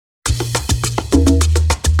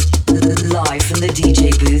Live from the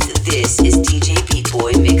DJ booth, this is DJ Beat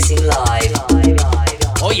Boy mixing live.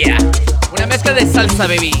 Oh yeah, una mezcla de salsa,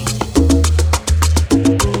 baby.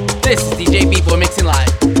 This is DJ Beat Boy mixing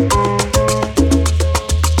live.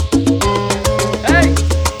 Hey,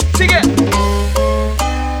 sigue.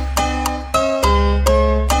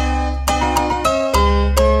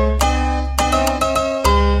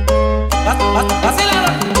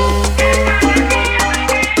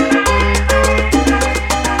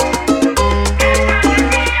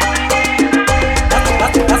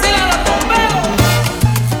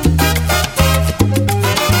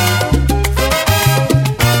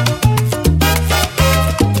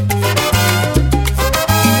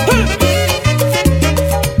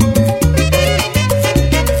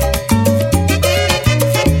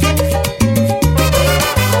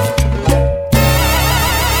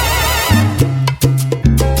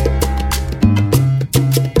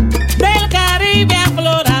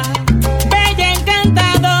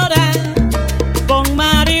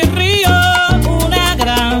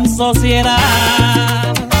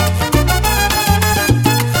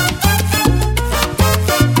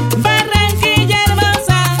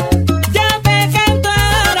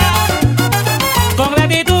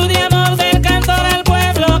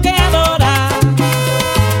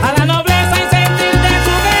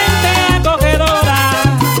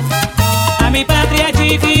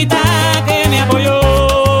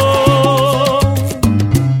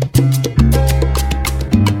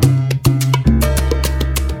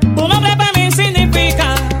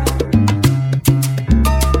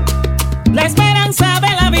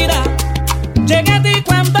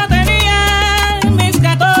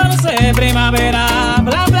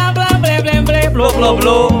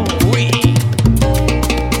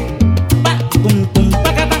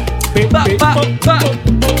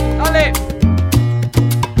 Dale.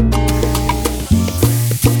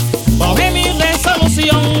 Coge mi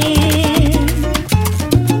resolución.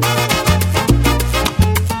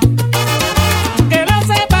 Que lo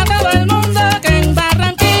sepa todo el mundo que en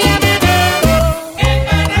Barranquilla me quedo. En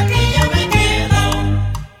Barranquilla me quedo.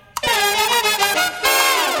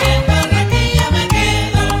 En Barranquilla me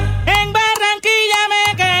quedo. En Barranquilla me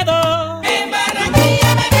quedo. En Barranquilla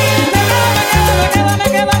me quedo.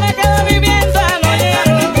 Me quedo viviendo a lo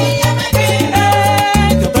lleno.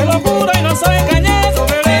 Yo te lo juro y no soy cañero,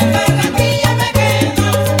 bebé. En Barranquilla me quedo.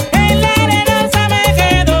 En la arenosa me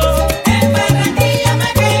quedo. En Barranquilla me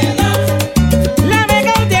quedo. La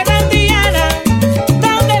mejor tierra antillana,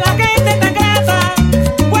 donde la gente está grata.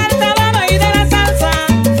 Puerta Habana y de la salsa.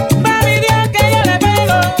 Va mi Dios que yo le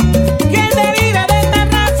pego. ¿Quién te vive de esta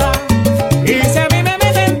raza? Y si a mí me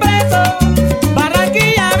meten preso,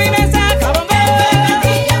 Barranquilla a mí me saca bombero. En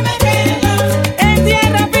Barranquilla me quedo. En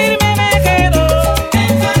tierra firme me quedo.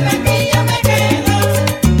 En Barranquilla me quedo.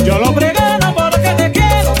 Yo lo pregono porque te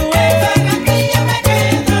quiero, tú ves. En Barranquilla me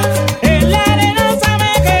quedo. En la arenosa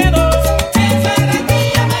me quedo. En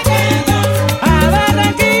Barranquilla me quedo. A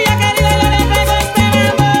Barranquilla querida yo le traigo este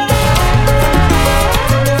mambo.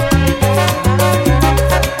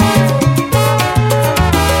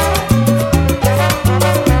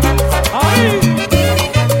 ¡Ay!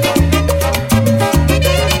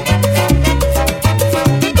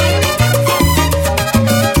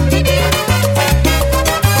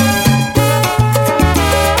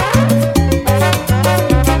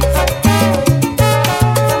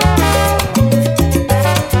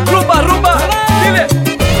 Rumba, rumba, dile.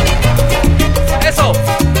 Eso.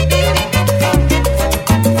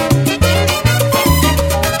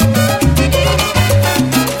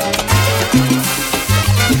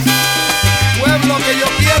 Pueblo que yo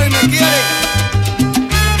quiero y me quiere.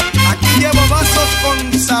 Aquí llevo vasos con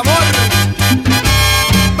sabor.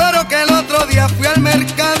 Pero que el otro día fui al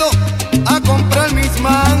mercado a comprar mis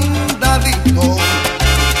mandaditos.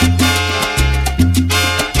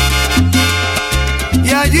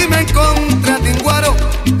 Y allí me encontré a Tinguaro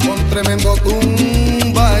con tremendo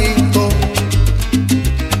tumbaito.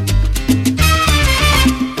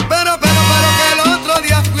 Pero que el otro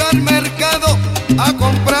día fui al mercado a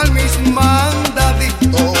comprar mis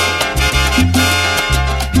mandaditos.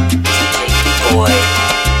 DJ Beat Boy.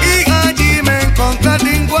 Y allí me encontré a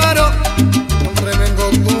Tinguaro con tremendo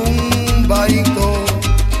tumbaito.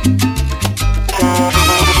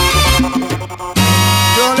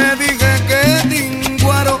 Yo le dije que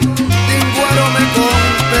Tinguaro me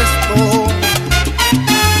contestó.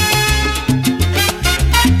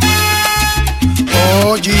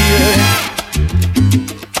 Oye,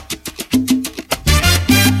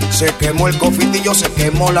 se quemó el cofitillo, se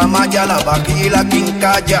quemó la malla, la vaquilla y la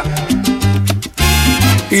quincalla.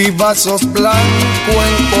 Y vasos blancos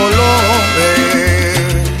en colores.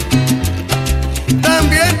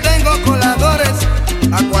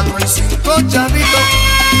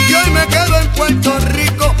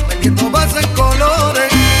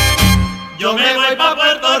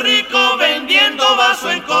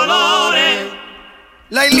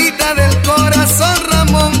 La hilita del corazón,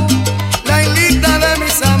 Ramón, la hilita de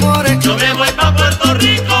mis amores. Yo me voy pa' Puerto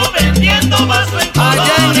Rico vendiendo vasos en colores.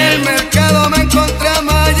 Allá en el mercado me encontré a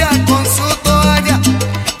Maya con su toalla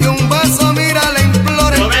y un vaso, mira, le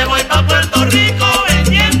imploré. Yo me voy pa' Puerto Rico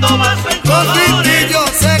vendiendo vasos en colores. Confitillo,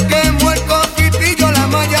 se quemó el confitillo, la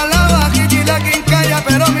Maya, la vajilla y la quincalla,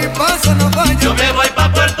 pero mi paso no falla. Yo me voy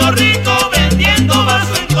pa' Puerto Rico vendiendo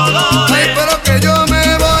vasos en colores. Ay, pero que yo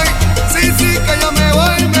me voy, sí, sí, que yo me voy.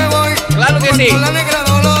 Claro que sí. Con la negra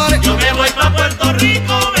Dolores. Yo me voy pa' Puerto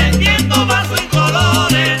Rico vendiendo vasos en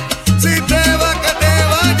colores. Si te va, que te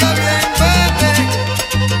vaya bien, vete.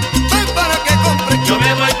 Ven para que compre. Yo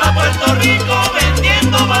me voy pa' Puerto Rico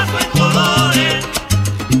vendiendo vasos en colores.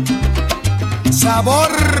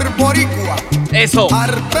 Sabor boricua. Eso.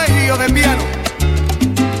 Arpegio de piano.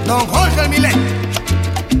 Don Jorge Milet.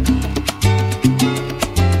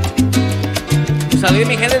 Saludos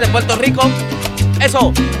mi gente de Puerto Rico.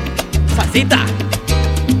 Eso. Salsita.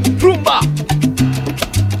 Rumba.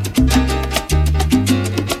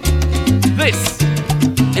 This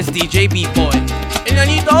is DJ Beat-Boy. El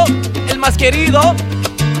ñañito, el más querido.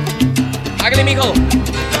 Hágale, mijo.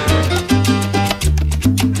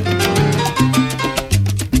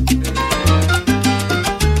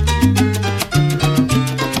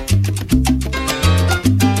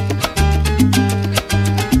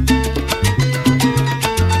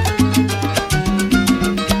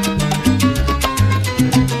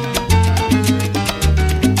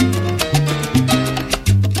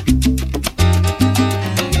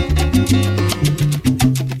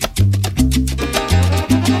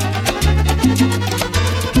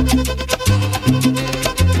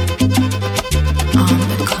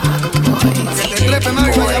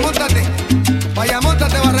 Vaya,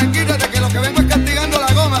 móntate, Barranquita, que lo que vengo es castigando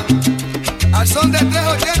la goma. Al son de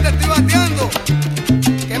 380 estoy bateando,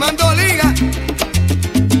 quemando liga,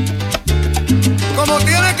 como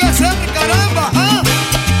tiene que ser, caramba. ¿Ah?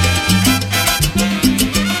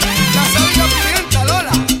 La salga pimienta,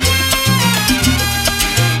 Lola.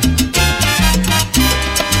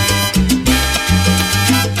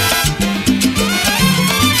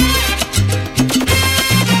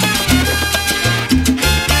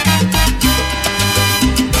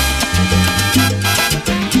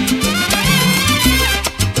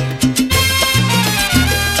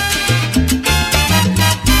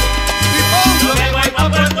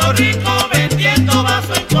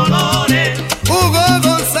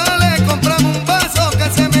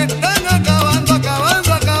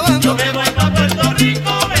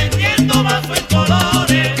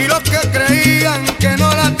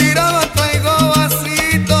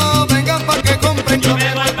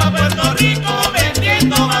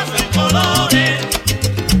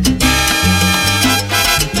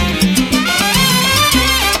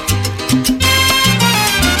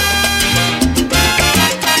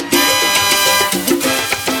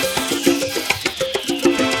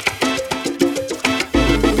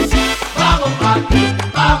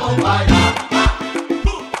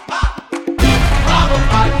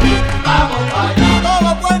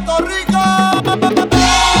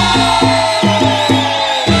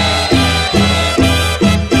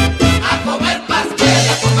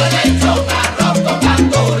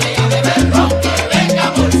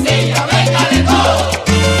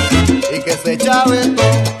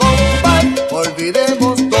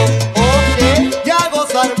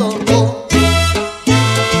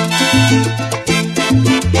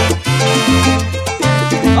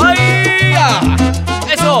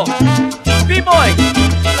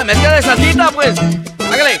 Pues,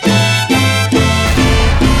 hágale.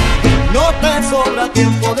 No te sobra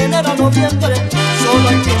tiempo de enero a noviembre, solo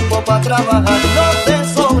hay tiempo para trabajar. No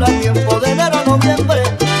te sobra tiempo de enero a noviembre,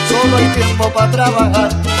 solo hay tiempo para trabajar.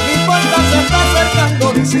 No importa, se está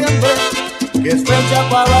acercando diciembre, que es fecha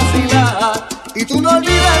para vacilar. Y tú no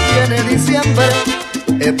olvides, viene diciembre,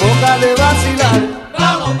 época de vacilar.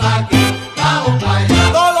 Vamos pa' aquí, vamos pa'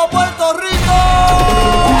 allá. Todo Puerto Rico.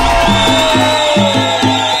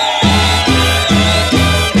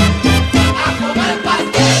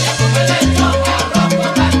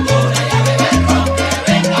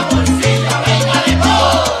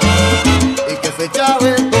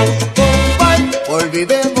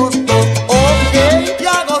 Olvidemos todo, ok, y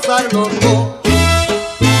a gozarlo todo.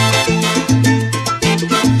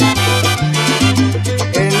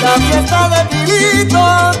 En la fiesta de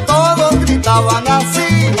Pilito todos gritaban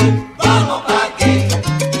así: vamos pa' aquí,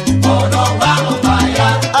 o nos vamos pa'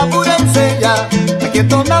 allá. Apúrense ya, aquí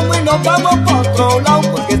entonamos y nos vamos pa' otro lado,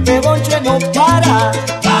 porque este bonche no para.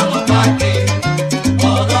 Vamos pa' aquí, o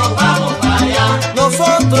nos vamos pa' allá.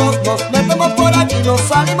 Nosotros nos metemos por aquí, nos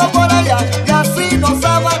salimos por allá y así nos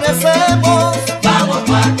amanecemos. Vamos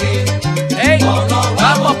pa' aquí, Hey,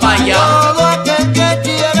 vamos para allá. Todo aquel que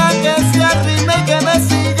quiera que se arrime y que me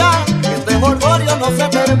siga, que este jolgorio no se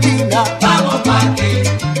termina. vamos pa' aquí,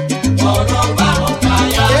 o nos vamos pa'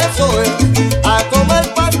 allá. Eso es, a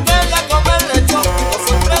comer pastel y a comer lechón. No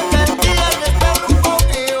se prende el día y estamos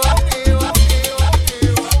conmigo.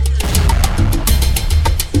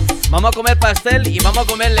 Vamos a comer pastel y vamos a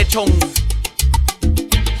comer lechón.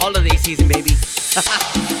 Holiday season, baby.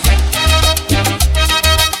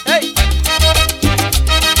 Hey.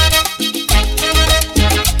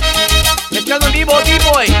 Mezclando en vivo,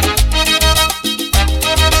 B-Boy.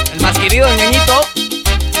 El más querido, el ñañito.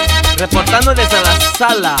 Reportando desde la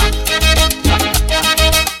sala.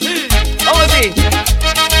 Vamos así.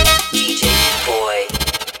 DJ Boy.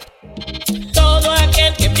 Todo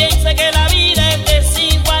aquel que piense que la vida es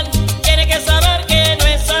desigual tiene que saber que no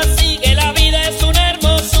es así, que la vida es una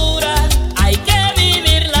hermosura, hay que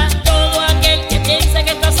vivirla. Todo aquel que piense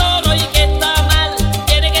que está solo y que está mal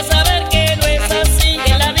tiene que saber que no es así,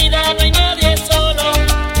 que en la vida no hay nadie solo,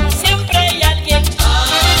 siempre hay alguien.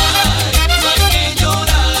 No hay que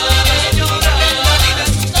llorar, llorar. La vida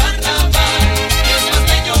es un carnaval, es más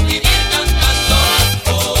bello vivir cantando.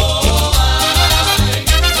 Oh, ay,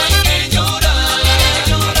 no hay que llorar,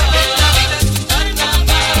 llorar. La vida es un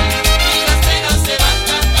carnaval y las penas se van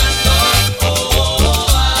cantando. Oh,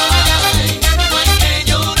 ay, no hay que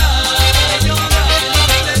llorar, llorar. La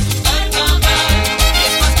vida es un carnaval,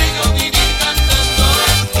 es más bello vivir cantando.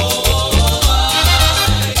 Oh,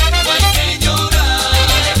 ay, no hay que llorar,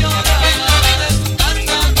 llorar. La vida es un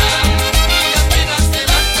carnaval y las penas se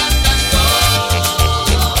van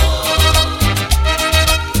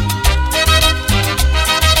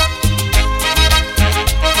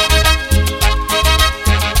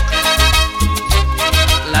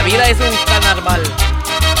La vida es un carnaval.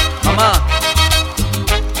 Mamá,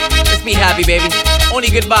 let's be happy, baby. Only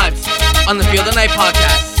good vibes on the Field of Night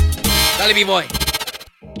podcast. Dale, B-Boy.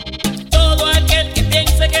 Todo aquel que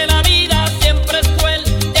piense que la vida siempre es cruel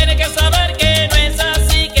tiene que saber que no es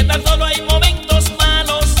así, que tan solo hay momentos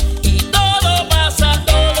malos y todo pasa.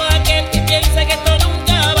 Todo aquel que piense que esto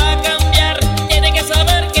nunca va a cambiar tiene que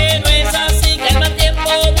saber que no es así, que el mal tiempo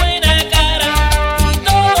buena cara y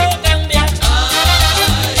todo cambia.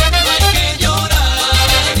 No hay que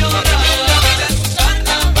llorar, llorar. La vida es un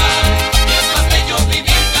carnaval, es más bello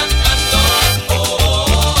vivir cantando.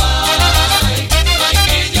 Oh, ay, no hay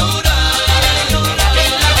que llorar, llorar.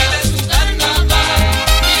 La vida es un carnaval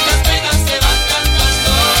y las penas se van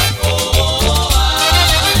cantando. Oh,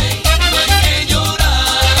 ay, no hay que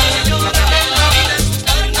llorar, llorar. La vida es un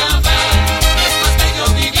carnaval, es más bello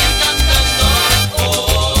vivir cantando.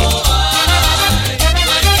 Oh, ay,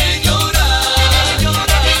 no hay que llorar, llorar.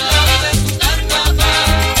 La vida es un carnaval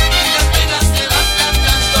y las penas se van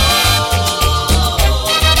cantando.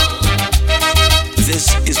 This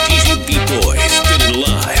is DJ B-Boy spinning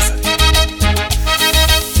live.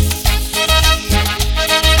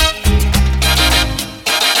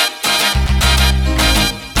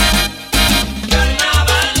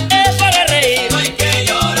 Carnaval, Es para reír, no hay que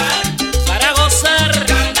llorar. para gozar,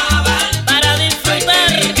 Carnaval, para hay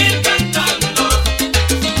disfrutar. que vivir cantando.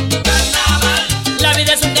 Carnaval, La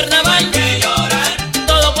vida es un carnaval, que llorar.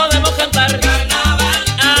 todo podemos cantar. Carnaval,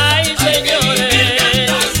 Ay, señores,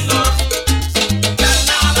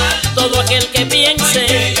 carnaval, todo aquel que piense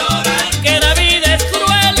que llorar. que la vida es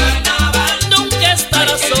cruel Carnaval, nunca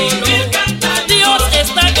estará solo, vivir cantando. Dios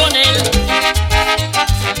está con él.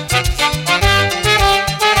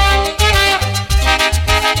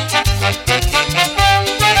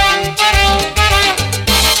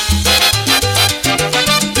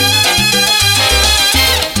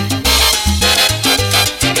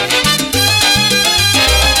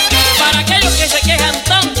 Para aquellos que se quejan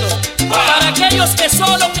tanto, para aquellos que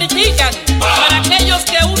solo critican, para aquellos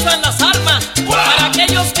que usan las armas, para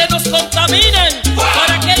aquellos que nos contaminan,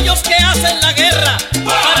 para aquellos que hacen la guerra,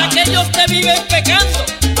 para aquellos que viven pecando,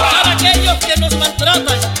 para aquellos que nos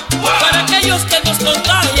maltratan, para aquellos que nos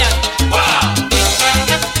contagian.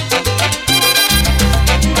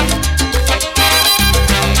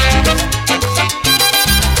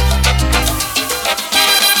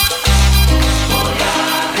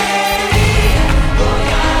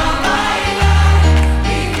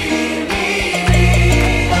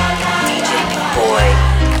 DJ Boy.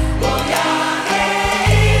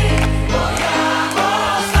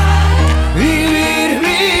 Vivir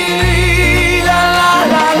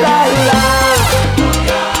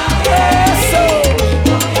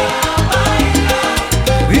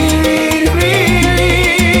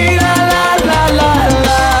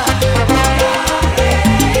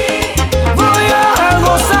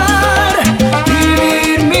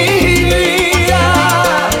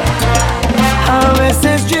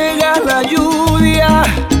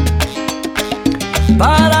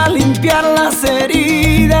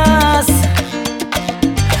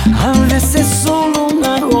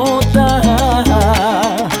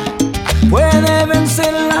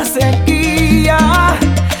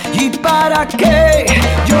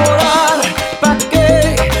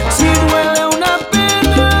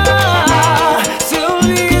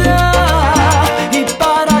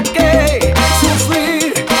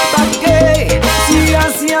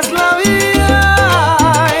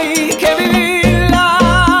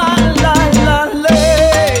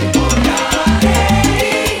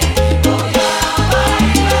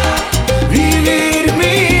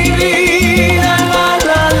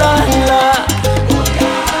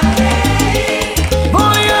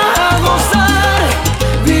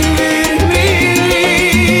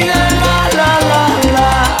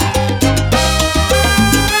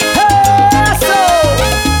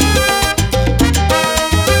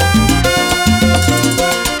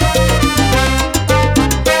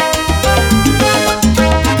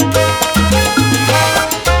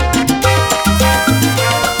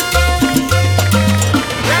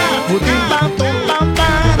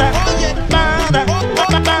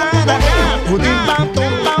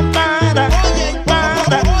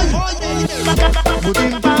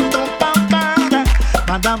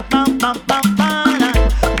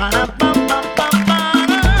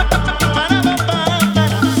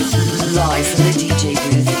Live from the DJ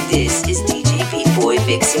booth, this is DJ Beat-Boy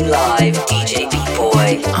mixing live. DJ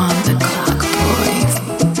Beat-Boy. On the clock, boys.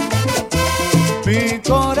 Mi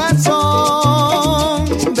corazón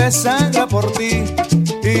desangra por ti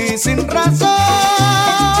y sin razón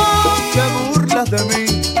te burlas de mí.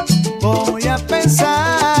 Voy a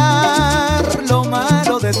pensar lo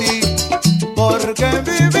malo de ti, porque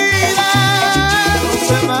mi vida no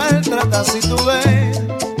se maltrata si tú ves.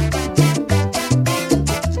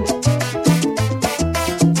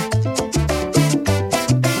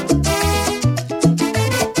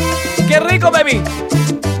 ¡Qué rico, baby!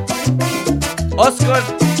 Oscar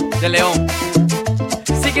de León.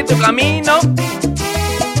 Sigue tu camino.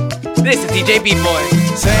 This is DJ Beat-Boy.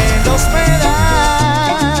 Celos me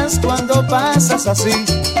das cuando pasas así,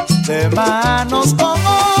 de manos con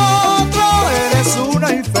otro, eres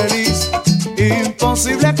una infeliz.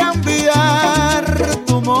 Imposible cambiar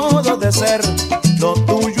tu modo de ser, lo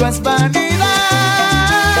tuyo es vanidad,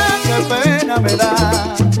 qué pena me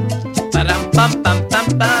da. Param pam pam pam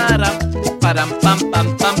param. Param pam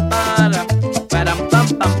pam pam param. Param pam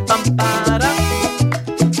pam pam param.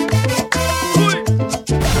 Uy.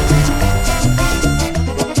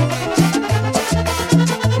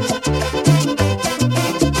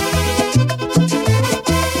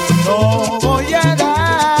 No voy a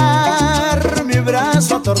dar mi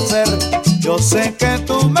brazo a torcer, yo sé que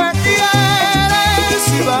tú me quieres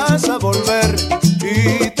y vas a volver,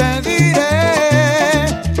 y te diré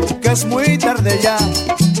que es muy tarde ya,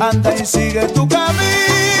 anda y sigue tu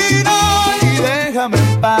camino y déjame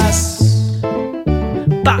en paz.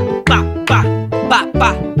 Pa pa pa pa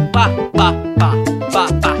pa pa pa pa pa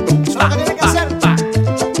pa. Eso es lo que tiene que hacer.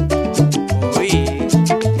 Uy.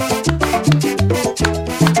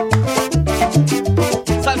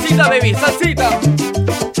 Salsita, baby, salsita.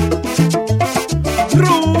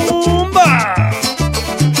 Rumba.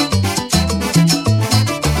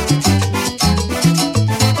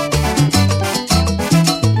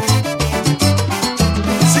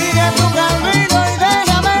 Sigue tu camino y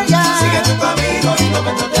déjame ya. Sigue tu camino y no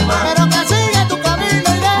me trates mal. Pero que sigue tu camino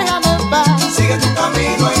y déjame en paz. Sigue tu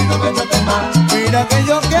camino y no me trates mal. Mira que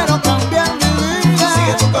yo quiero cambiar mi vida.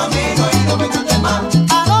 Sigue tu camino y no me trates mal.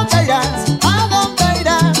 ¿A dónde irás? ¿A dónde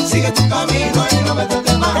irás? Sigue tu camino y no me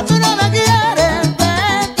trates Que mal. tú no me quieres,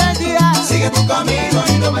 vete ya. Sigue tu camino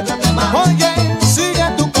y no me trates mal. Oye, sigue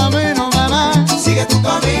tu camino, mamá. Sigue tu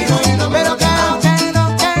camino y no me Pero trates mal. que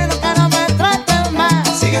no me trates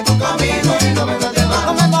más. Sigue tu camino y no me trates No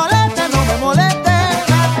mal. me molestes, no me molestes.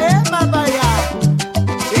 Es más para allá.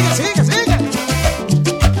 Sigue, sigue, sigue.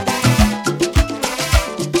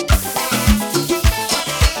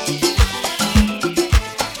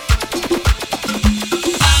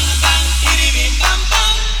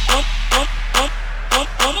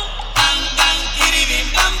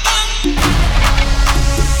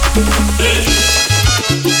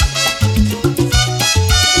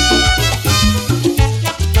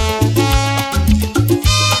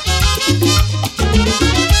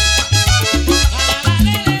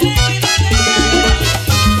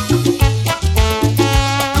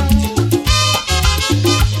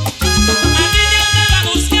 A ti te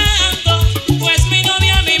andaba buscando, pues mi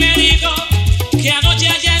novia a mí me dijo que anoche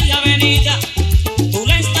allá en la avenida tú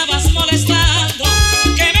la estabas molestando.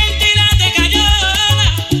 Que mentira te cayó,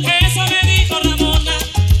 eso me dijo Ramona.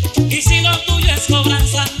 Y si lo tuyo es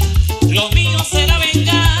cobranza, lo mío será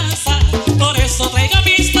venganza. Por eso traigo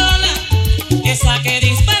pistola, esa que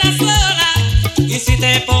dispara sola. Y si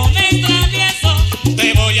te pones travieso,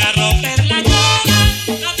 te voy a romper la cola.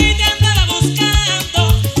 A ti te andaba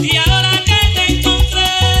buscando y ahora que te encontré,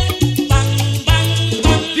 pam, pam,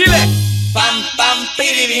 pam. Dile. Pam, pam,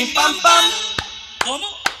 piribim, pam, pam. ¿Cómo?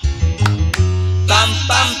 Pam,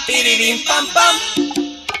 pam, piribim, pam, pam.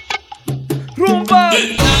 Rumba.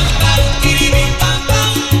 Pam, pam, piribim, pam, pam.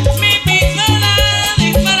 Mi pistola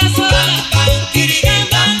dispara sola. Pam, piribim,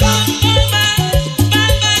 pam, pam.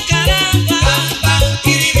 Bamba, caramba. Pam, pam,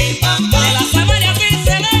 piribim, pam, De pam. la sabana sí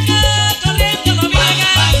se deja corriendo no Pam, viaja.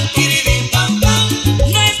 pam, piribim, pam, pam.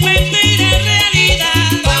 No es mentira, es realidad.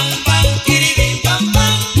 Pam, pam, piribim, pam,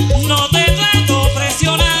 pam. No te trato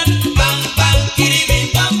presionar. Pam, pam, piribim,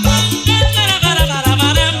 pam, pam. Para,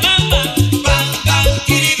 Pam, pam,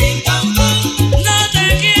 piribim, pam, pam. no te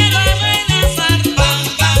quiero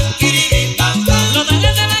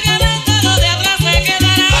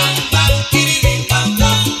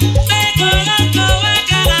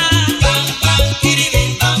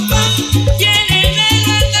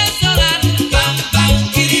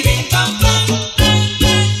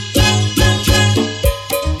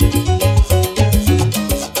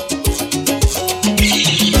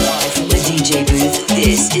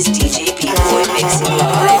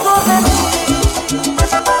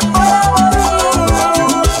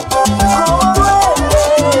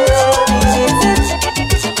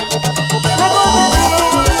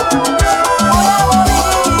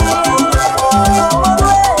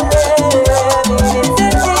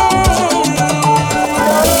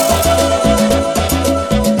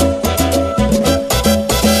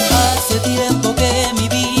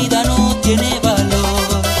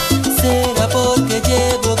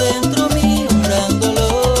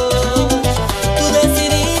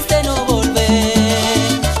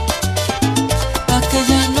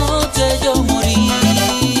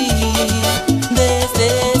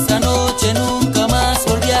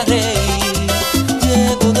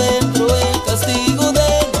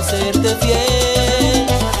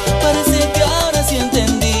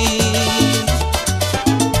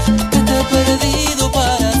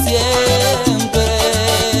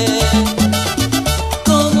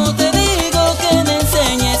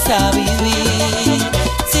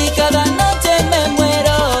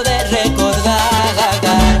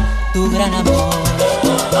tu gran amor,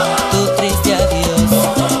 tu triste adiós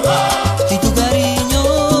y tu cariño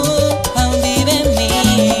aún vive en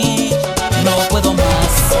mí. No puedo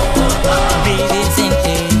más vivir sin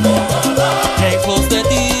ti, lejos de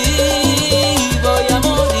ti voy a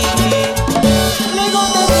morir. Lejos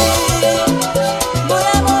de ti voy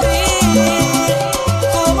a morir.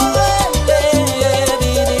 Como duele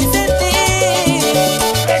vivir sin ti,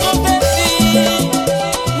 lejos de ti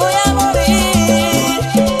voy a morir.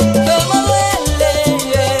 Como duele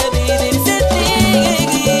vivir sin ti.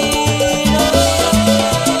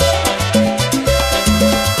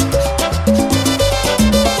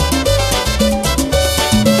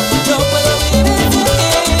 No puedo vivir sin ti.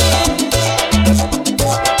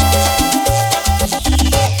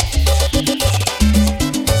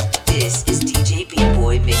 This is DJ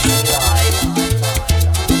B-Boy mixing live.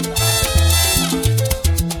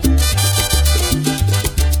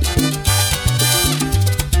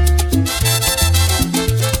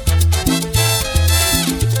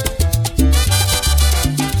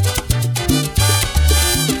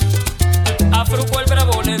 A Fruco el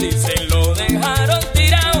Bravo le dicen lo dejaron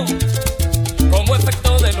tirado. Como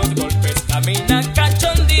efecto de los golpes camina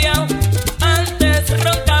cachondeado. Antes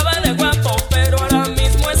roncaba de guapo, pero ahora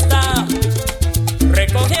mismo está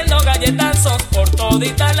recogiendo galletazos por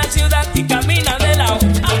todita la ciudad y camina de lado.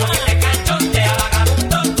 Como que te cachondea,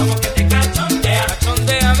 vagabundo, como que te cachondea,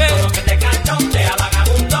 cachondéame. Como que te cachondea,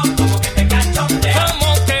 vagabundo, como que te cachondea.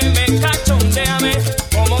 Como que me cachondéame,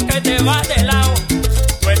 como que te vas de lado.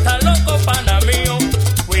 Tú estás loco, pana mío,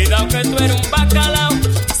 cuidado que tú eres un bacalao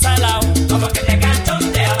salao. Como que te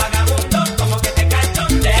cachondea, vagabundo, como que te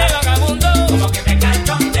cachondea, vagabundo, como que te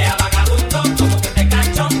cachondea, vagabundo, como que te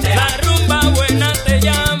cachondea. La rumba buena te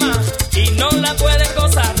llama y no la puedes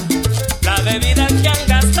gozar. La bebida que han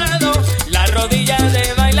gastado, la rodilla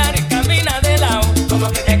de bailar y camina de lado. Como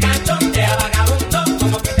que te cachondea, vagabundo,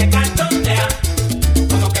 como que te cachondea.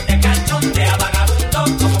 Como que te cachondea, vagabundo,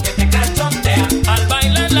 como que te cachondea. Al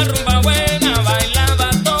bailar la rumba buena, bailaba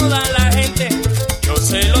toda la gente. Yo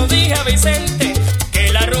se lo dije a Vicente,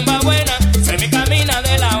 que la rumba buena se me camina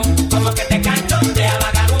de lado. Como que te cachondea,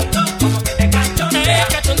 vagabundo, como que te cachondea.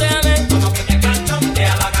 Cachondéame, como que te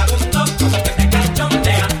cachondea, vagabundo, como que te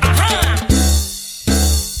cachondea. ¡Ajá!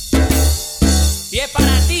 Y es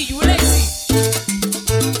para ti, Yulexi.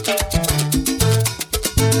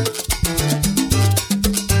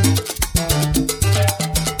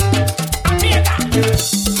 ¡Aprieta!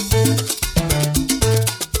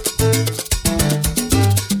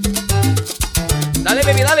 Dale,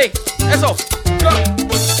 baby, dale. Eso.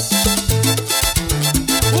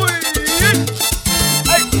 Uy.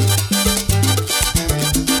 Ay.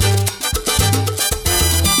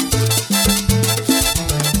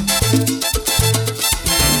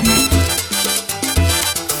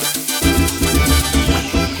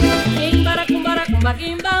 Kimbara kumbara kumba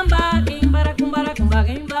kimbamba, kimbara kumbara kumba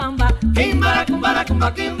kimbamba, kimbara kumbara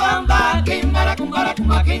kumba kimbamba, kimbara kumbara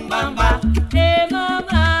kumba kimbamba.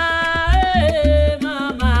 Mama,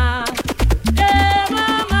 mama,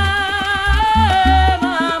 mama,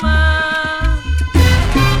 mama.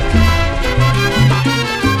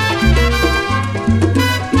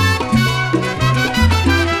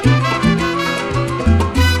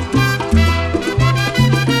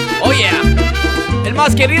 Oh yeah. El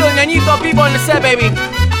más querido ñañito vivo en el set, baby.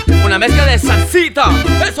 Una mezcla de salsita.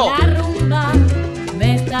 Eso. La rumba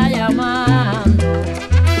me está llamando.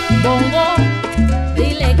 Bongo,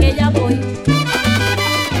 dile que ya voy.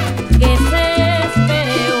 Que se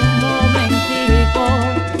espere un momentico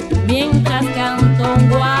mientras canto un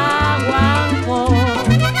guaguancó.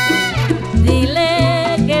 Dile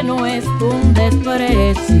que no es un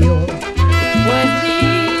desprecio, pues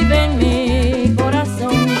vive en mi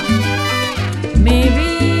corazón. Mi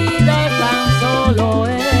vida es tan solo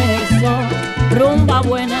eso, rumba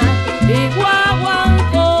buena y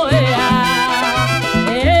guaguancó.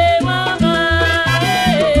 Mamá,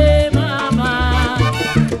 mamá.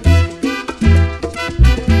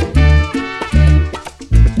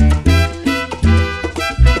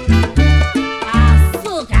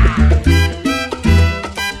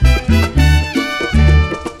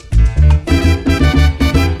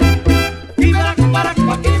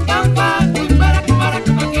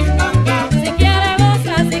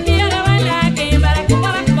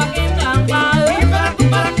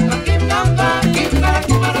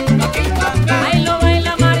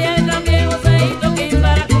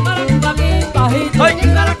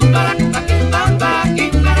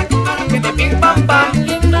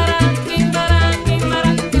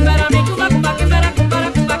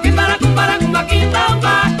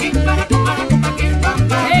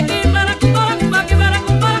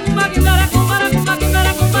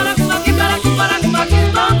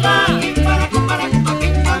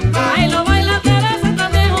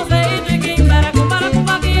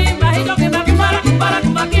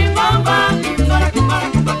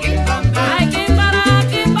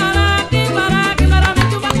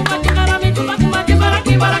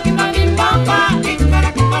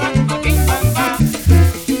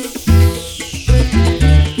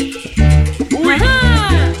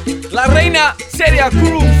 Doña Celia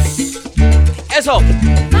Cruz. Eso.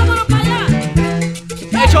 ¡Vámonos para allá!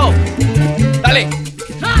 Hecho. Dale.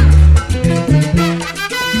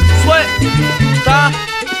 Suelta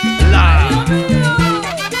la.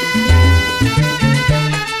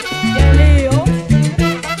 ¡Qué lío!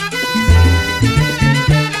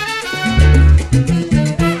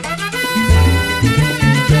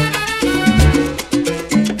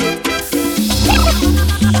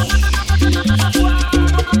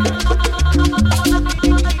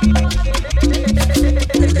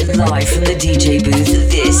 Live from the DJ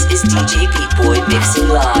booth, this is DJ Beat Boy mixing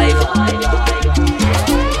live.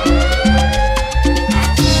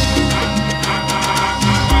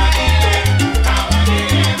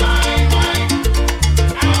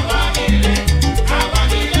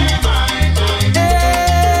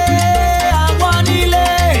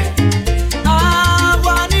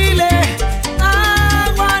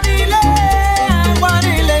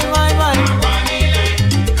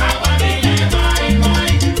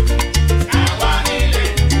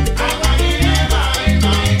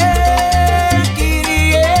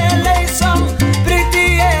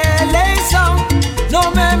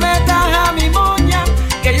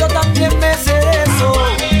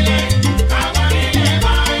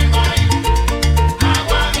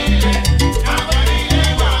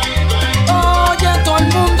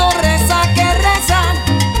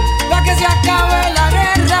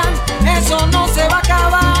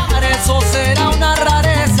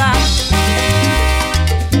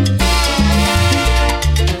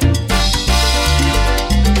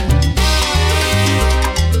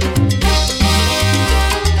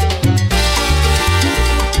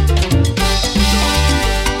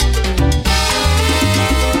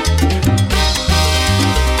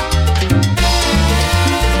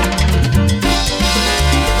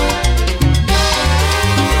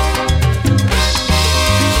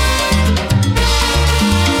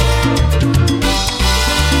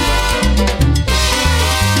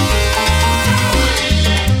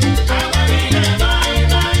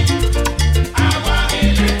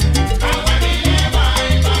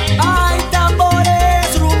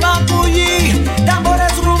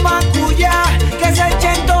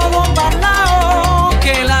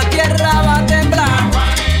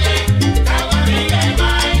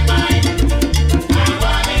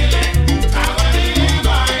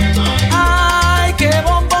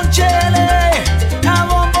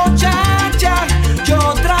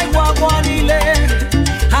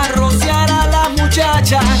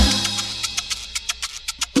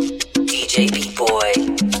 DJ Beat Boy.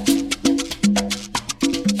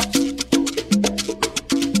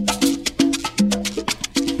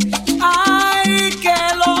 Ay, que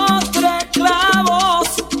los tres clavos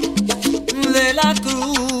de la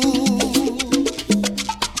cruz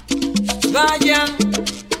vayan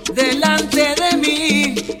delante de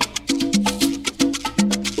mí,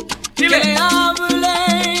 que le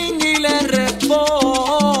hablen y le respondan.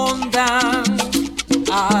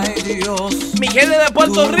 Ay, Dios, Mi gente de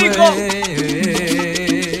Puerto Rico.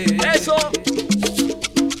 Eso.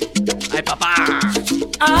 Ay, papá.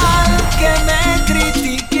 Al que me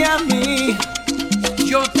critique a mí,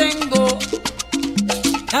 yo tengo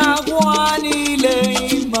a Juanile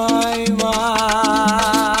y my.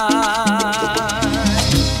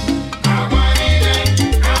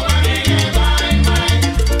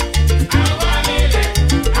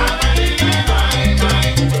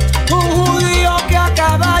 Un judío que a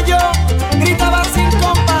caballo gritaba sin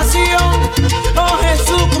compasión.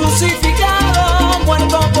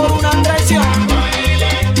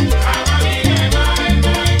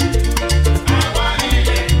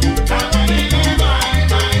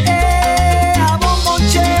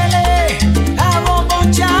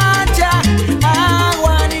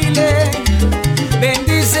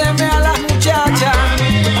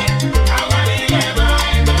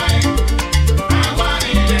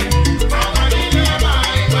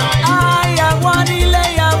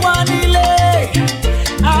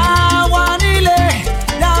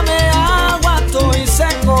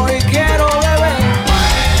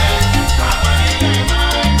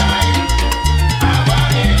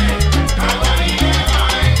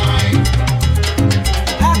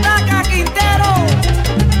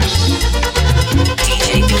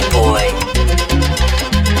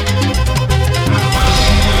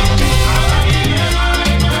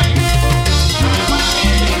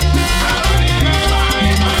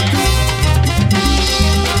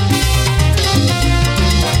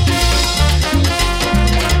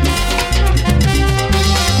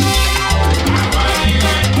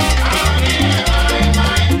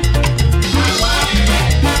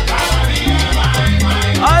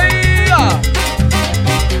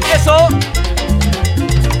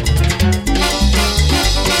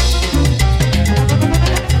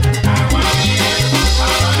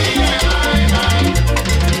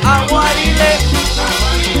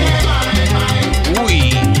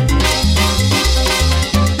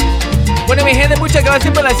 Bueno, mi gente, muchas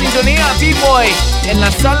gracias por la sintonía. B-Boy en la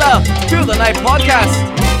sala Feel the Night Podcast.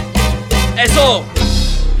 Eso.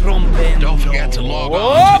 Rompiendo. Don't forget to log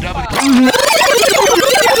on to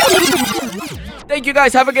Thank you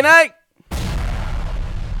guys. Have a good night.